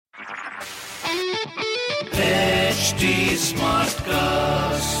HT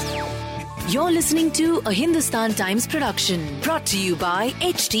Smartcast. You're listening to a Hindustan Times production brought to you by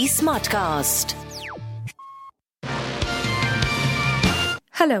HT Smartcast.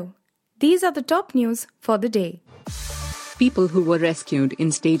 Hello, these are the top news for the day. People who were rescued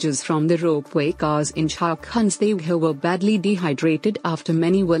in stages from the ropeway cars in Jharkhand's Devghar were badly dehydrated after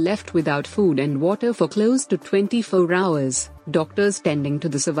many were left without food and water for close to 24 hours, doctors tending to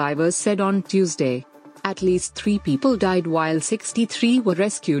the survivors said on Tuesday. At least 3 people died while 63 were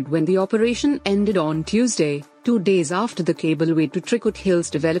rescued when the operation ended on Tuesday, 2 days after the cableway to Trikut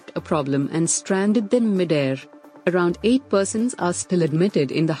Hills developed a problem and stranded them mid-air. Around 8 persons are still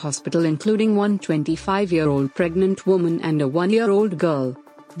admitted in the hospital, including one 25-year-old pregnant woman and a 1-year-old girl.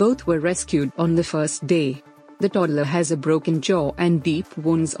 Both were rescued on the first day. The toddler has a broken jaw and deep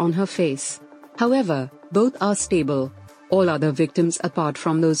wounds on her face. However, both are stable. All other victims apart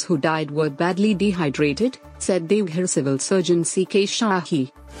from those who died were badly dehydrated, said Devghar Civil Surgeon C.K.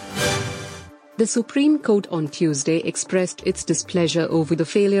 Shahi. The Supreme Court on Tuesday expressed its displeasure over the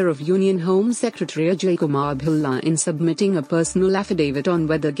failure of Union Home Secretary Ajay Kumar Bhalla in submitting a personal affidavit on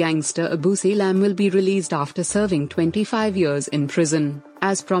whether gangster Abu Salam will be released after serving 25 years in prison,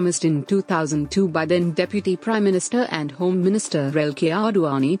 as promised in 2002 by then Deputy Prime Minister and Home Minister Relke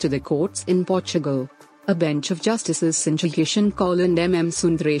Adwani to the courts in Portugal. A bench of Justices Sanjay Kishan Kaul and M.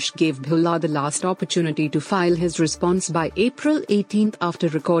 Sundaresh gave Bhalla the last opportunity to file his response by April 18 after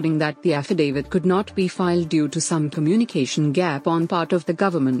recording that the affidavit could not be filed due to some communication gap on part of the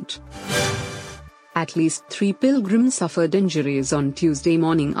government. At least 3 pilgrims suffered injuries on Tuesday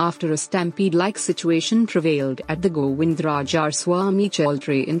morning after a stampede-like situation prevailed at the Govindarajarswamy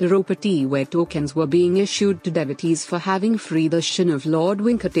Chaudhary in Tirupati, where tokens were being issued to devotees for having free darshan of Lord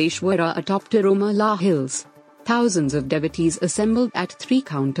Venkateshwara atop Tirumala Hills. Thousands of devotees assembled at 3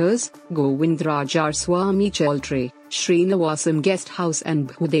 counters, Govindarajarswamy Chaudhary, Srinivasam Guest House and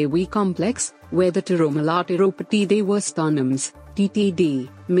Bhudevi Complex, where the Tirumala Tirupati Devasthanams (TTD)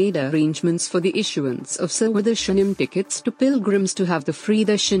 made arrangements for the issuance of Sarvadarshanam tickets to pilgrims to have the free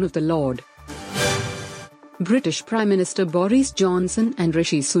darshan of the Lord. British Prime Minister Boris Johnson and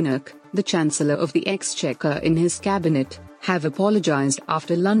Rishi Sunak, the Chancellor of the Exchequer in his cabinet, have apologised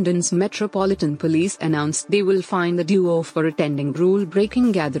after London's Metropolitan Police announced they will fine the duo for attending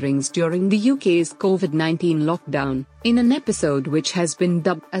rule-breaking gatherings during the UK's COVID-19 lockdown, in an episode which has been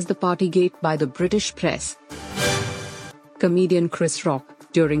dubbed as the Partygate by the British press. Comedian Chris Rock,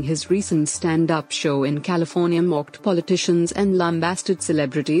 during his recent stand-up show in California, mocked politicians and lambasted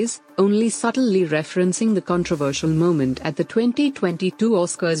celebrities, only subtly referencing the controversial moment at the 2022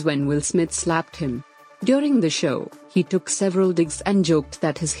 Oscars when Will Smith slapped him. During the show, he took several digs and joked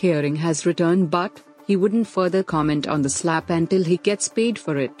that his hearing has returned, but he wouldn't further comment on the slap until he gets paid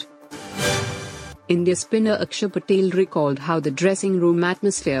for it. India spinner Akshar Patel recalled how the dressing room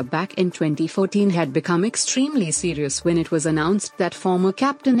atmosphere back in 2014 had become extremely serious when it was announced that former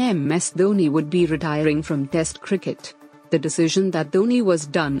captain MS Dhoni would be retiring from Test cricket. The decision that Dhoni was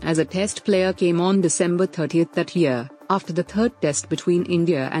done as a Test player came on December 30 that year, after the third Test between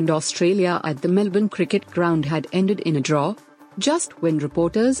India and Australia at the Melbourne Cricket Ground had ended in a draw. Just when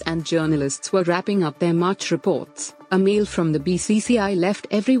reporters and journalists were wrapping up their March reports, a mail from the BCCI left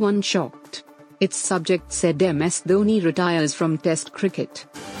everyone shocked. Its subject said MS Dhoni retires from Test cricket.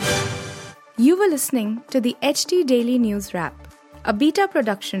 You were listening to the HT Daily News Wrap, a beta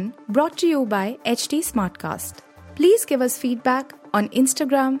production brought to you by HT Smartcast. Please give us feedback on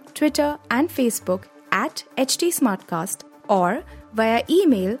Instagram, Twitter and Facebook at HT Smartcast or via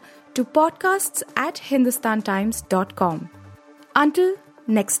email to podcasts@hindustantimes.com. Until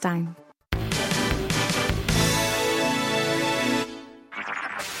next time.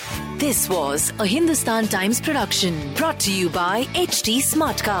 This was a Hindustan Times production brought to you by HT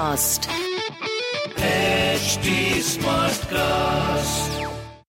Smartcast. HT Smartcast.